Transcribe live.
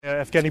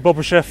Evgeny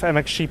Bobryshev,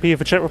 MXGP of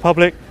the Czech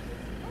Republic.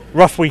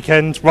 Rough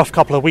weekend, rough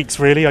couple of weeks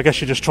really. I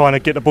guess you're just trying to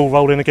get the ball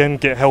rolling again,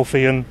 get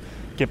healthy and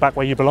get back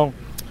where you belong.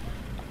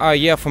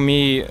 For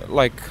me,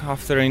 like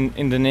after in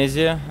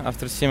Indonesia,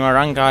 after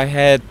Semarang, I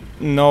had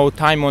no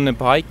time on the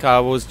bike. I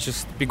was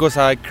just, because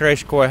I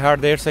crashed quite hard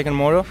there, second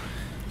moto,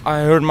 I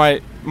hurt my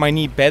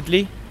knee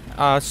badly.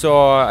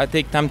 So I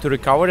take time to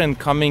recover and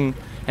coming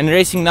and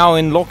racing now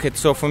in Loket.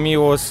 So for me it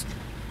was,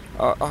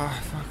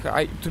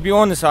 to be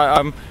honest,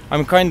 I'm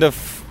kind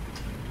of,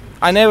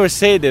 I never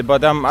said it,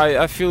 but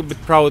I feel a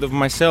bit proud of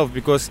myself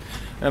because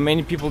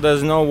many people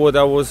doesn't know what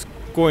I was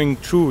going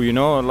through,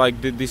 like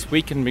this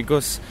weekend,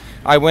 because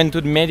I went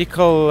to the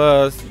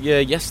medical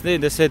yesterday.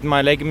 They said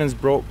my ligaments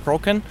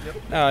broken,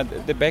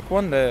 the back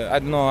one, I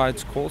don't know how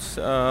it's called.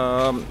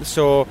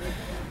 So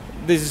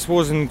this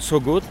wasn't so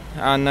good,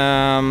 and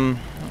I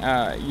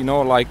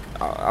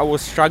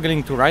was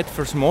struggling to ride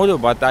first moto,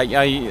 but I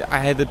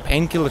had a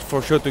painkiller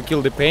for sure to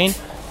kill the pain,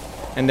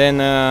 and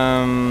then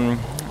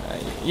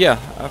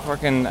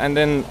and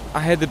then I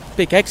had a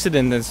big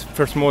accident as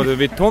first moto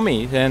with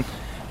Tommy, he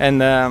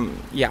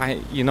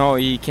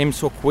came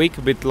so quick,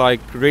 but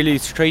like really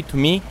straight to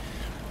me,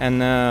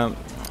 and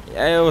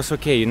it was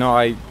okay,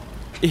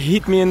 he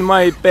hit me in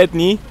my bad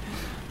knee,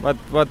 but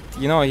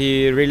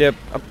he really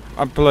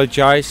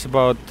apologized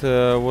about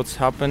what's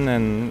happened,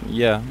 and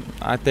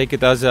I take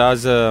it as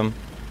a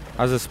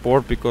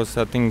sport, because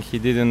I think he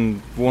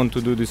didn't want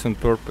to do this on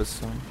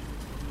purpose. So.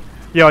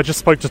 Yeah, I just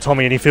spoke to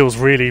Tommy and he feels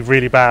really,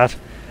 really bad.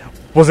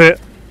 Was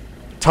it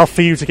tough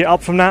for you to get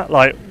up from that?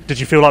 Like, did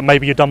you feel like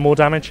maybe you'd done more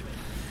damage?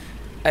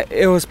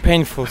 It was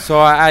painful, so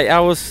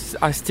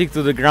I stick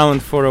to the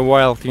ground for a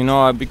while,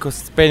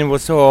 because the pain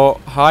was so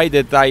high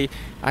that I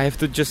have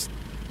to just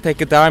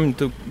take a time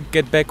to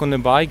get back on the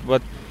bike.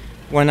 But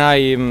when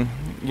I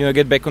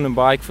get back on the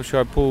bike, for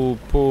sure I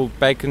pull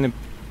back in the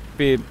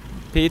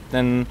pit,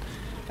 and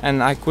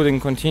I couldn't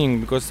continue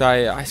because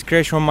I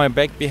crashed on my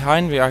back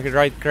behind me. I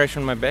right crash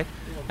on my back,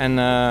 and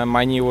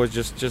my knee was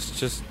just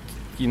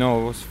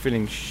was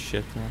feeling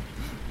shit.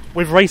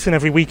 With racing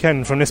every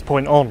weekend from this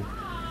point on,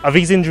 are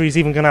these injuries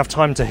even going to have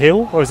time to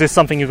heal, or is this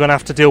something you're going to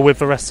have to deal with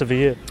the rest of the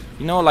year?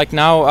 Like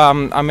now,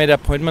 I made an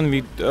appointment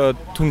with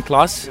Tun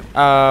Klaas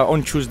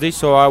on Tuesday,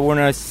 so I want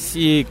to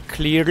see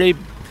clearly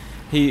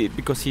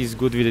because he's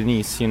good with the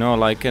knees,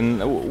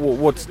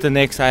 and what's the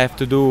next I have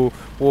to do,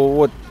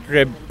 what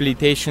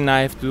rehabilitation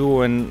I have to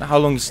do, and how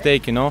long it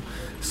takes,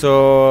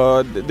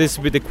 So this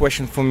will be the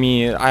question for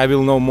me. I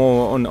will know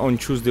more on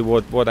Tuesday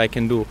what I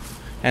can do,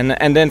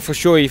 and then for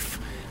sure if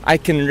I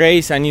can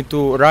race, I need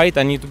to ride.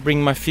 I need to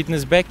bring my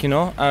fitness back,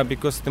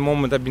 because at the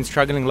moment I've been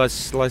struggling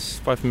last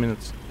 5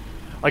 minutes.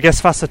 I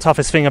guess that's the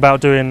toughest thing about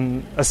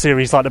doing a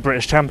series like the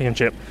British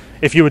Championship.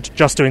 If you were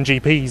just doing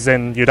GPs,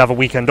 then you'd have a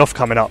weekend off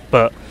coming up,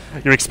 but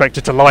you're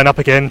expected to line up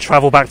again,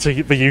 travel back to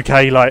the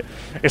UK, like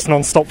it's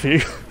non-stop for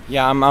you.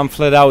 Yeah, I'm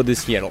flat out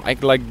this year.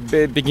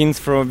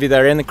 Begins with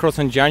Arena Cross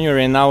in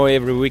January, and now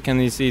every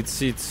weekend it's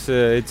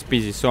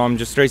busy. So I'm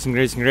just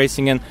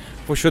racing, and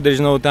for sure there's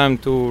no time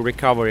to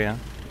recover. Yeah.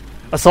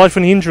 Aside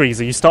from the injuries,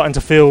 are you starting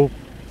to feel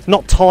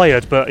not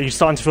tired, but are you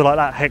starting to feel like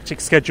that hectic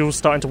schedule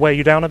starting to wear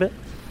you down a bit?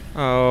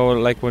 Oh,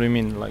 like what do you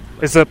mean? Like,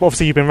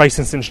 obviously you've been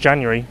racing since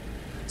January,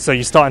 so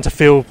you're starting to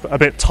feel a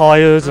bit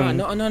tired.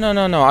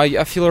 No.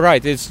 I feel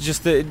right. It's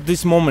just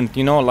this moment,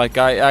 Like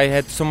I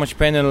had so much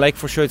pain in the leg.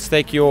 For sure, it's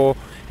take your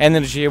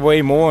energy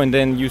away more, and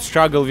then you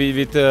struggle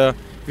with the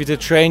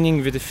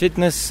training, with the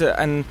fitness,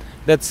 and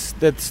that's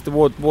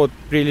what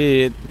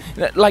really.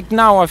 Like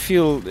now, I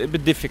feel a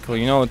bit difficult,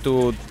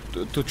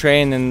 to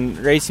train and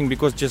racing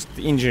because just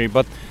injury,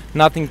 but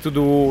nothing to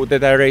do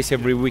that I race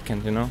every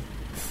weekend,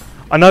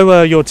 I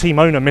know your team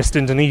owner missed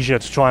Indonesia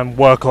to try and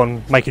work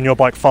on making your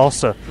bike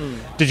faster.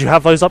 Did you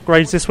have those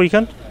upgrades this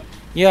weekend?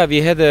 Yeah,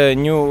 we had a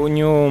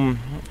new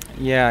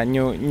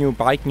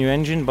bike, new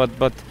engine, but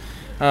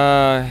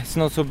it's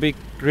not so big,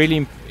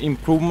 really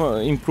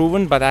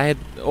improvement. But I had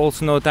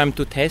also no time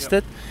to test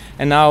it,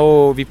 and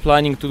now we're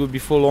planning to do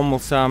before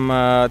almost some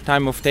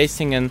time of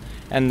testing, and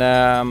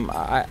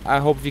I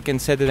hope we can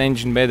set the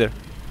engine better.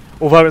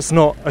 Although it's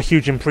not a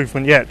huge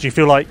improvement yet, do you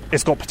feel like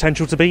it's got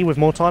potential to be with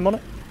more time on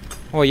it?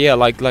 Oh yeah,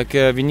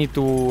 we need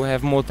to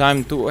have more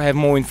time to have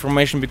more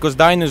information, because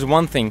dyno is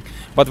one thing,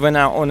 but when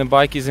on a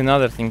bike is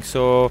another thing.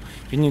 So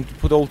we need to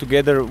put all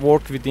together,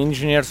 work with the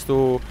engineers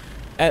to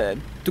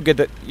get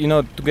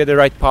the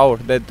right power.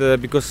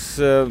 Because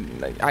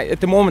at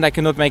the moment I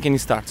cannot make any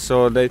starts,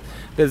 so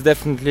that's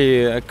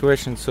definitely a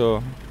question.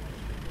 So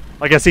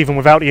I guess even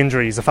without the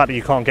injuries, the fact that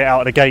you can't get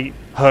out of the gate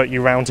hurt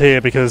you round here,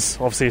 because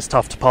obviously it's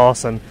tough to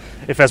pass, and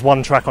if there's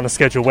one track on a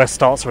schedule where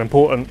starts are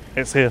important,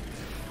 it's here.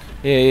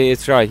 Yeah,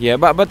 it's right. Yeah,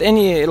 but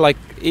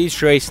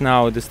each race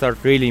now, the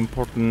start really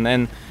important,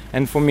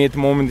 and for me at the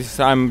moment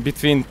I'm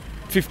between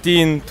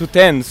 15 to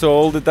 10, so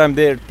all the time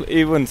there,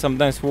 even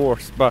sometimes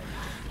worse. But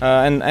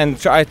and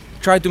I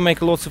try to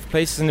make lots of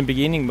places in the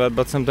beginning,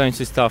 but sometimes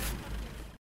it's tough.